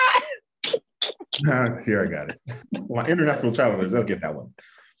 I got it. My international travelers, they'll get that one.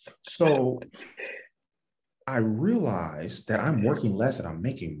 So I realized that I'm working less and I'm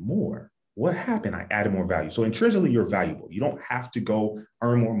making more. What happened? I added more value. So intrinsically, you're valuable. You don't have to go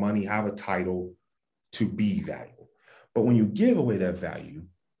earn more money, have a title to be valuable. But when you give away that value,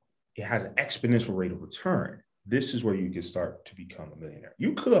 it has an exponential rate of return. This is where you can start to become a millionaire.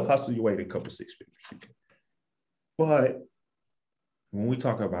 You could hustle your way to a couple 6 figures. But when we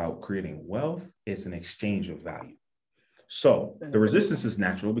talk about creating wealth, it's an exchange of value. So the resistance is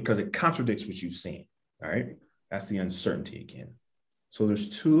natural because it contradicts what you've seen. All right. That's the uncertainty again. So there's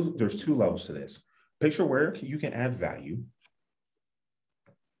two levels to this. Picture where you can add value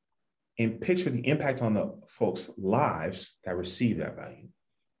and picture the impact on the folks' lives that receive that value.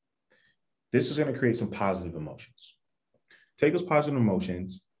 This is going to create some positive emotions. Take those positive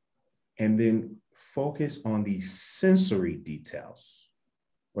emotions and then focus on the sensory details.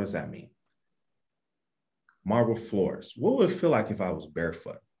 What does that mean? Marble floors. What would it feel like if I was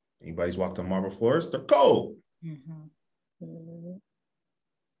barefoot? Anybody's walked on marble floors? They're cold.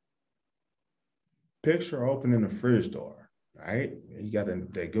 Picture opening the fridge door, right? You got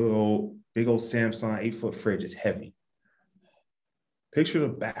that big old Samsung 8-foot fridge. It's heavy. Picture the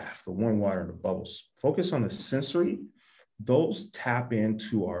bath, the warm water, the bubbles. Focus on the sensory. Those tap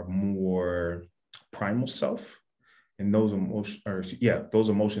into our more primal self And those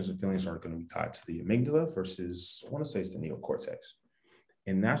emotions and feelings are going to be tied to the amygdala versus, I want to say it's the neocortex.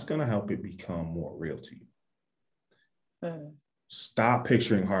 And that's going to help it become more real to you. Stop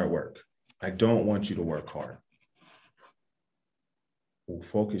picturing hard work. I don't want you to work hard. We'll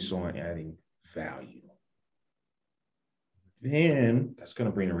focus on adding value. Then that's going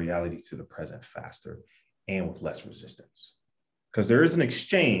to bring the reality to the present faster and with less resistance. Because there is an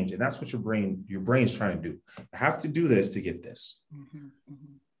exchange, and that's what your brain's trying to do. I have to do this to get this.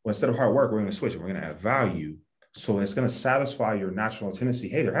 Well, instead of hard work, we're going to switch it. We're going to add value. So it's going to satisfy your natural tendency.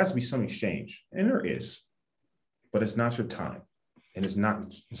 Hey, there has to be some exchange. And there is. But it's not your time. And it's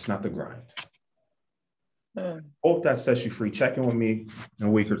not the grind. Hope that sets you free. Check in with me in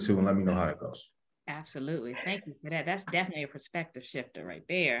a week or two and let me know how that goes. Absolutely. Thank you for that. That's definitely a perspective shifter right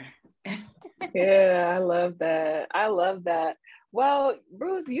there. Yeah, I love that. Well,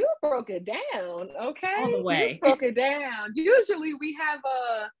 Bruce, you broke it down. Okay. All the way. You broke it down. Usually we have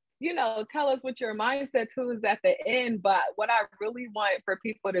tell us what your mindset too is at the end. But what I really want for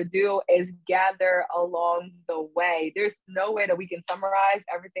people to do is gather along the way. There's no way that we can summarize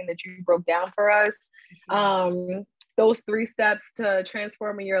everything that you broke down for us. Those 3 steps to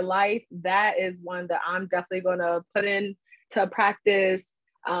transforming your life, that is one that I'm definitely going to put into practice.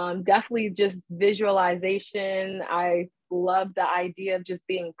 Definitely just visualization. I love the idea of just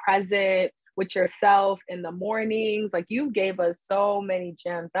being present with yourself in the mornings. Like, you gave us so many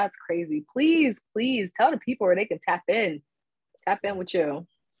gems. That's crazy. Please tell the people where they can tap in with you.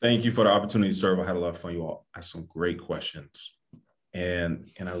 Thank you for the opportunity to serve. I had a lot of fun. You all asked some great questions. And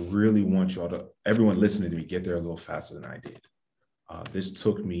I really want you all everyone listening to me, get there a little faster than I did. This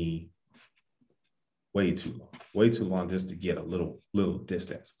took me way too long just to get a little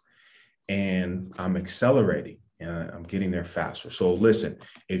distance. And I'm accelerating and I'm getting there faster. So listen,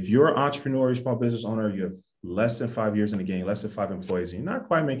 if you're an entrepreneur, small business owner, you have less than 5 years in the game, less than 5 employees, and you're not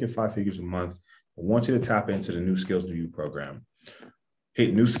quite making 5 figures a month, I want you to tap into the New Skills New You program.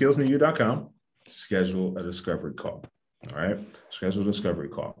 Hit newskillsnewyou.com, schedule a discovery call. All right. Schedule a discovery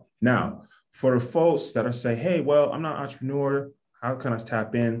call. Now, for the folks that are saying, hey, well, I'm not an entrepreneur. How can I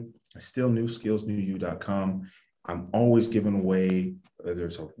tap in? It's still newskillsnewyou.com. I'm always giving away, whether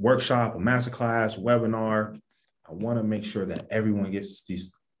it's a workshop, a masterclass, a webinar. I want to make sure that everyone gets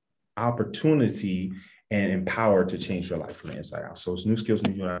this opportunity and empowered to change their life from the inside out. So it's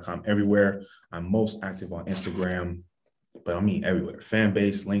newskillsnewyou.com everywhere. I'm most active on Instagram, but I mean everywhere.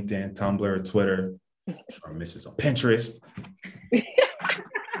 Fanbase, LinkedIn, Tumblr, Twitter. I'm sure I'm missing some Pinterest.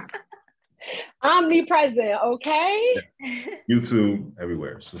 Omnipresent, okay? YouTube,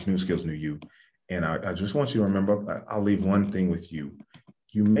 everywhere. So it's New Skills, New You. And I just want you to remember, I'll leave one thing with you.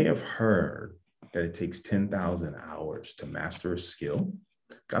 You may have heard that it takes 10,000 hours to master a skill.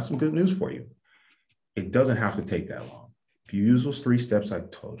 Got some good news for you. It doesn't have to take that long. If you use those 3 steps I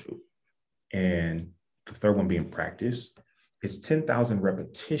told you, and the third one being practice, it's 10,000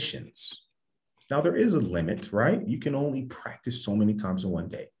 repetitions. Now, there is a limit, right? You can only practice so many times in one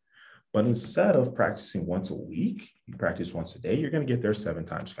day. But instead of practicing once a week, you practice once a day, you're going to get there 7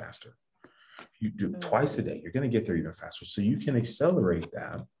 times faster. You do twice a day, you're going to get there even faster. So you can accelerate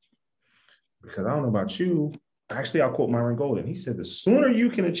that. Because I don't know about you. Actually, I'll quote Myron Golden. He said, the sooner you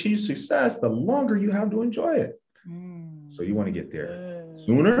can achieve success, the longer you have to enjoy it. So you want to get there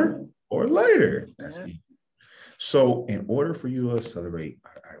sooner or later. That's easy. So in order for you to accelerate,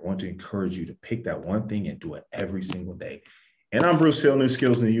 I want to encourage you to pick that one thing and do it every single day. And I'm Bruce Hill, New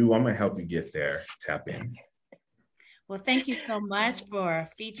Skills New You. I'm going to help you get there. Tap in. Well, thank you so much for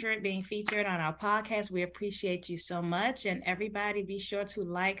being featured on our podcast. We appreciate you so much. And everybody, be sure to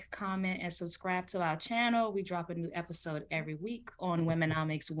like, comment, and subscribe to our channel. We drop a new episode every week on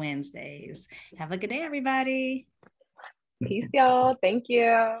Womenomics Wednesdays. Have a good day, everybody. Peace, y'all. Thank you.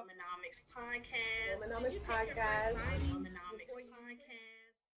 Womenomics Podcast. Womenomics Podcast.